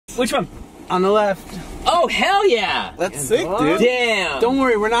Which one? On the left. Oh, hell yeah! That's sick, dude. Damn! Don't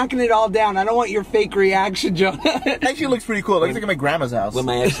worry, we're knocking it all down. I don't want your fake reaction, Joe. Actually looks pretty cool. It looks like at my grandma's house. With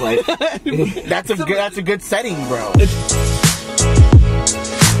my ex-wife. That's a good setting, bro.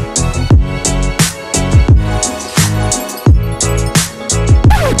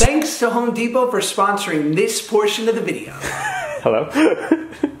 Thanks to Home Depot for sponsoring this portion of the video. Hello?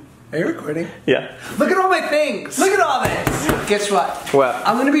 Are you recording? Yeah. Look at all my things! Look at all this! Guess what? What?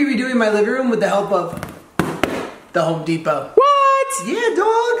 I'm gonna be redoing my living room with the help of the Home Depot. What? Yeah,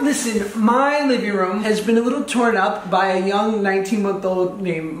 dog! Listen, my living room has been a little torn up by a young 19-month-old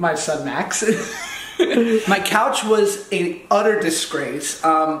named my son Max. My couch was an utter disgrace.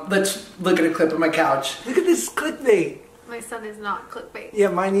 Let's look at a clip of my couch. Look at this clickbait. My son is not clickbait. Yeah,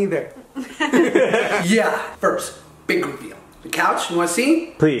 mine either. Yeah. First, big reveal. The couch, you wanna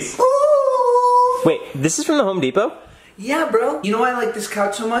see? Please. Ooh. Wait, this is from the Home Depot? Yeah, bro. You know why I like this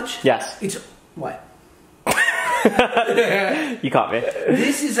couch so much? Yes. It's, what? You caught me.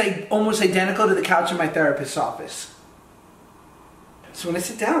 This is almost identical to the couch in my therapist's office. So when I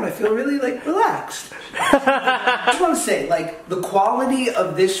sit down, I feel really, relaxed. I just want to say, the quality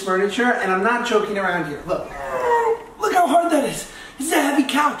of this furniture, and I'm not joking around here. Look. Look how hard that is. This is a heavy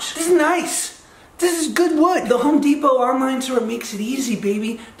couch. This is nice. This is good wood. The Home Depot online store makes it easy,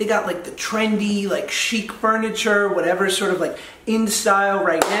 baby. They got the trendy, chic furniture, whatever sort of in style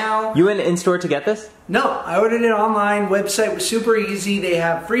right now. You went in-store to get this? No, I ordered it online. Website was super easy. They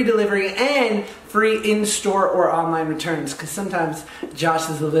have free delivery and free in-store or online returns, because sometimes Josh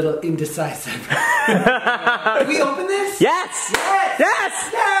is a little indecisive. Can we open this? Yes! Yes! Yes!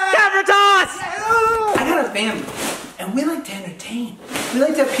 Yes! Camera toss! I got a family, and we like to entertain. We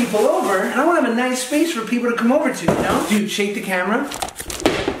like to have people over, and I want to have a nice space for people to come over to, you know? Dude, shake the camera.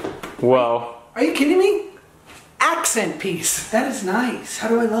 Whoa. Are you kidding me? Accent piece. That is nice. How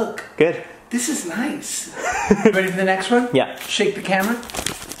do I look? Good. This is nice. Ready for the next one? Yeah. Shake the camera.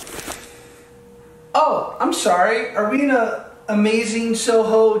 Oh, I'm sorry. Are we in a amazing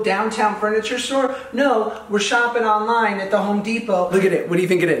Soho downtown furniture store? No, we're shopping online at the Home Depot. Look at it. What do you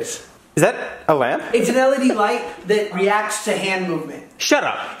think it is? Is that a lamp? It's an LED light that reacts to hand movement. Shut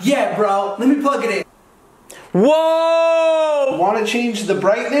up. Yeah, bro. Let me plug it in. Whoa! Want to change the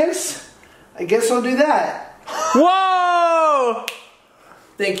brightness? I guess I'll do that. Whoa!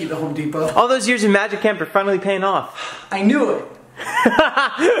 Thank you, the Home Depot. All those years of Magic Camp are finally paying off. I knew it.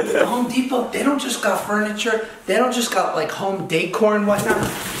 The Home Depot, they don't just got furniture. They don't just got home decor and whatnot.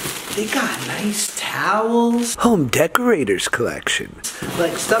 They got nice towels. Home Decorators collection.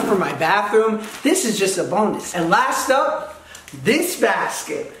 Stuff for my bathroom. This is just a bonus. And last up, this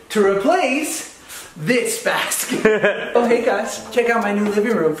basket to replace this basket. Oh, hey guys, check out my new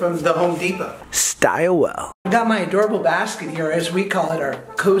living room from the Home Depot. Style well. I got my adorable basket here, as we call it, our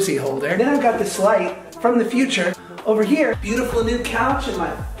cozy holder. Then I've got this light from the future. Over here, beautiful new couch and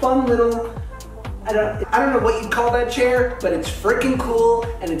my fun little, I don't know what you'd call that chair, but it's freaking cool,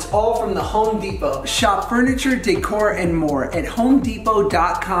 and it's all from the Home Depot. Shop furniture, decor, and more at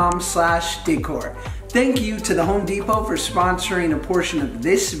homedepot.com/decor. Thank you to the Home Depot for sponsoring a portion of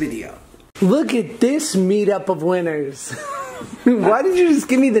this video. Look at this meetup of winners. Why did you just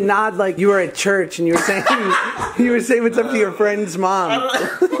give me the nod like you were at church and you were saying what's up to your friend's mom?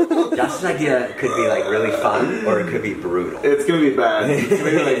 Josh's idea could be really fun, or it could be brutal. It's gonna be bad. It's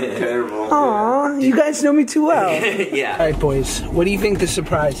gonna be terrible. Aw, you guys know me too well. Yeah. Alright boys, what do you think the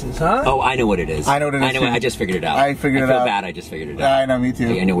surprise is, huh? Oh, I know what it is. I know what it is, I know. too. I just figured it out. I figured it out. I feel bad. I just figured it out. Yeah, I know, me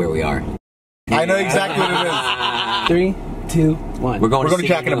too. I know where we are. I know exactly what it is. 3, 2, 1. We're going to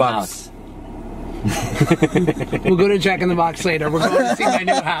Jack in the Box. We'll go to Jack in the Box later. We're going to see my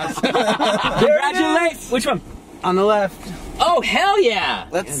new house. Congratulations! Which one? On the left. Oh, hell yeah!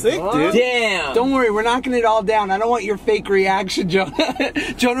 That's sick, dude. Damn! Don't worry, we're knocking it all down. I don't want your fake reaction, Jonah.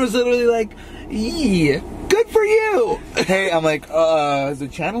 Jonah was literally like, "Yee, good for you." Hey, I'm like, is the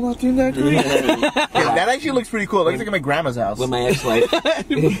channel not doing that great? Yeah, that actually looks pretty cool. It looks like at my grandma's house. With my ex-wife.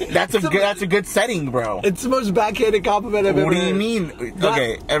 That's a good setting, bro. It's the most backhanded compliment I've ever What do you heard. mean?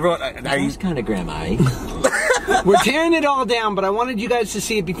 Okay, everyone, are you... That's kind of grandma. We're tearing it all down, but I wanted you guys to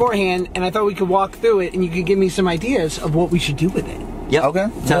see it beforehand, and I thought we could walk through it, and you could give me some ideas of what we should do with it. Yep. Okay.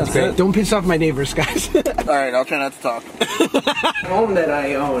 Sounds great. Don't piss off my neighbors, guys. Alright, I'll try not to talk. Home that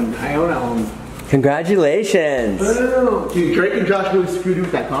I own a home. Congratulations. Dude, Drake and Josh really screwed you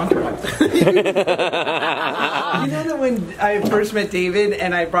with that contract. You know that when I first met David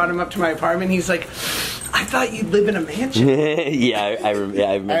and I brought him up to my apartment, he's like, I thought you'd live in a mansion. Yeah, I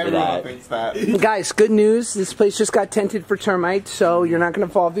remember that. Thinks that. Guys, good news. This place just got tented for termites, so you're not going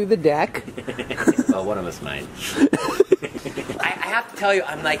to fall through the deck. Well, one of us might. I have to tell you,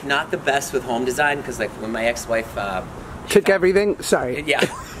 I'm like not the best with home design because like when my ex-wife took everything. Sorry. yeah.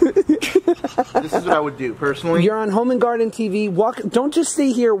 This is what I would do personally. You're on Home and Garden TV. Walk. Don't just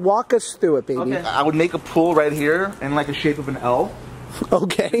stay here. Walk us through it, baby. Okay. I would make a pool right here in like a shape of an L.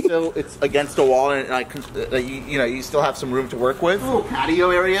 Okay. So it's against the wall, and like you know, you still have some room to work with. A little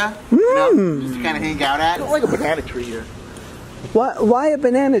patio area, you know, just to kind of hang out at. I don't like a banana tree here. Why a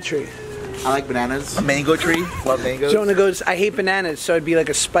banana tree? I like bananas. A mango tree. Love mangoes. Jonah goes, I hate bananas, so it'd be like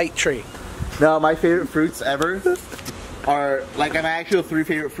a spike tree. No, my favorite fruits ever are like my actual 3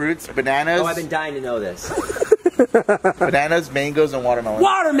 favorite fruits: bananas. Oh, I've been dying to know this. Bananas, mangoes, and watermelon.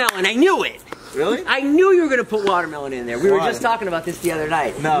 Watermelon, I knew it. Really? I knew you were gonna put watermelon in there. We were Why? just talking about this the other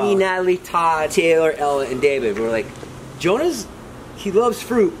night. No. Me, Natalie, Todd, Taylor, Ella, and David. We were like, he loves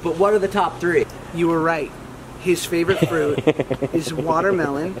fruit, but what are the top 3? You were right. His favorite fruit is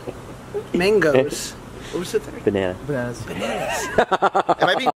watermelon, mangoes. What was the third? Banana. Bananas. Bananas. Am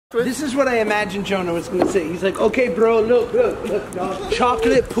I being with? This is what I imagined Jonah was going to say. He's like, okay, bro, look, dog.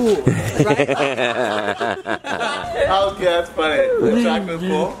 Chocolate pool, right? Oh, okay, that's funny. The chocolate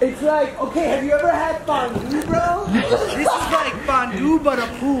pool. It's like, okay, have you ever had fondue, bro? This is like fondue, but a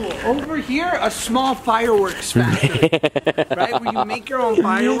pool. Over here, a small fireworks factory, right? Where you make your own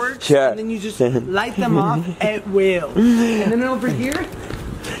fireworks, and then you just light them off at will. And then over here,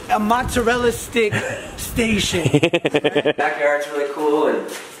 a mozzarella stick station. Right? Backyard's really cool. And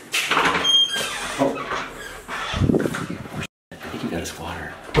I think you got a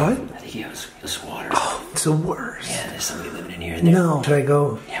squatter. What? I think he has a squatter. Oh, it's the worst. Yeah, there's somebody living in here. And No. Should I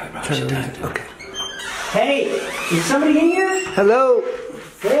go? Yeah, we probably should talk to him. Okay. hey, is somebody in here? Hello.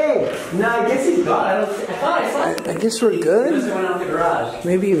 Hey. No, I guess he's gone. I thought I saw him. I guess we're He good. must have went out the garage.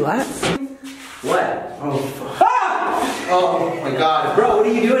 Maybe you left. What? Oh my God, Bro, what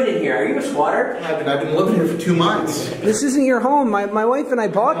are you doing in here? Are you a squatter? I've been living here for 2 months. This isn't your home. My wife and I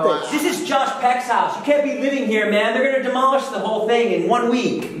bought this. This is Josh Peck's house. You can't be living here, man. They're gonna demolish the whole thing in 1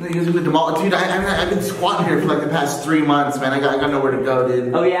 week. Dude, I've been squatting here for like the past 3 months, man. I got nowhere to go,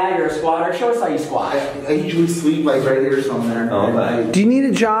 dude. Oh yeah, you're a squatter? Show us how you squat. I usually sleep like right here somewhere. Oh, okay. Do you need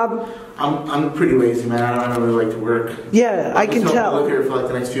a job? I'm pretty lazy, man. I don't really like to work. Yeah, I can just hope to tell. live here for like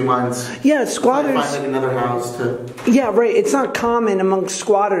the next few months. Yeah, I squatters. find like another house to. Yeah, right. It's not common amongst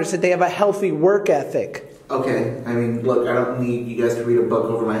squatters that they have a healthy work ethic. Okay, I mean, look, I don't need you guys to read a book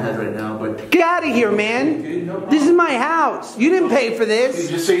over my head right now, but Get out of here, man. This is my house. You didn't pay for this.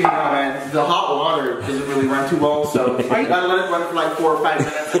 just so you know, man, the hot water doesn't really run too well, so you gotta let it run for like 4 or 5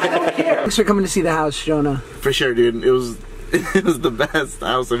 minutes. I don't care. Thanks for coming to see the house, Jonah. For sure, dude. It was the best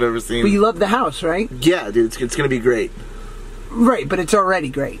house I've ever seen. But you love the house, right? Yeah, dude, it's gonna be great. Right, but it's already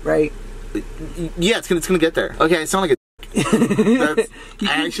great, right? Yeah, it's gonna get there. Okay, I sound like a.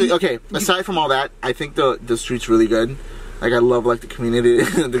 Okay. Aside from all that, I think the street's really good. Like I love like the community,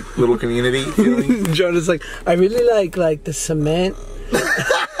 the little community feeling. Jonah's like, I really like the cement.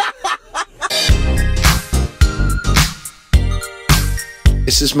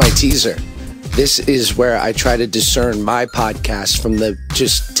 This is my teaser. This is where I try to discern my podcast from the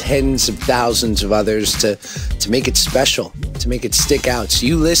just tens of thousands of others to make it special, to make it stick out. So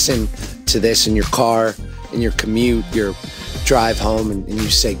you listen to this in your car, in your commute, your drive home, and you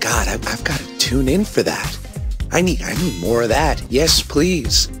say, God, I've got to tune in for that. I need more of that. Yes,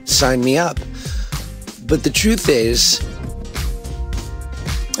 please, sign me up. But the truth is,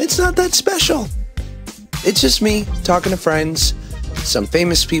 it's not that special. It's just me talking to friends, some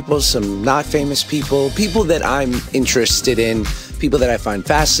famous people, some not famous people, people that I'm interested in, people that I find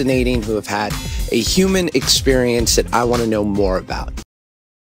fascinating, who have had a human experience that I want to know more about.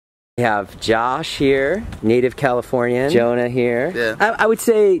 We have Josh here, native Californian. Jonah here. Yeah. I would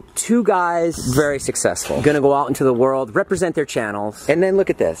say 2 guys, very successful. Gonna go out into the world, represent their channels. And then look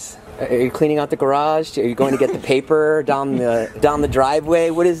at this. Are you cleaning out the garage? Are you going to get the paper down the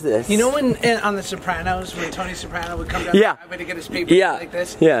driveway? What is this? You know when on The Sopranos, when Tony Soprano would come down Yeah. the driveway to get his paper like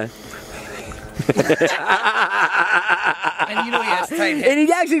this? Yeah. And you know he has tight hair. And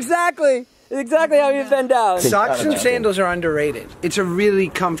he acts exactly how he's been down. Socks and sandals are underrated. It's a really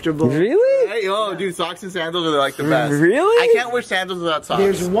comfortable. Really? Hey, oh, dude, socks and sandals are like the best. Really? I can't wear sandals without socks.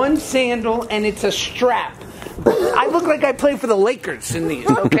 There's one sandal and it's a strap. I look like I play for the Lakers in these,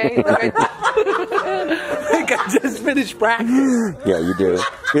 okay? Like I just finished practice. Yeah, you do.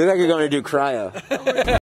 You look like you're going to do cryo.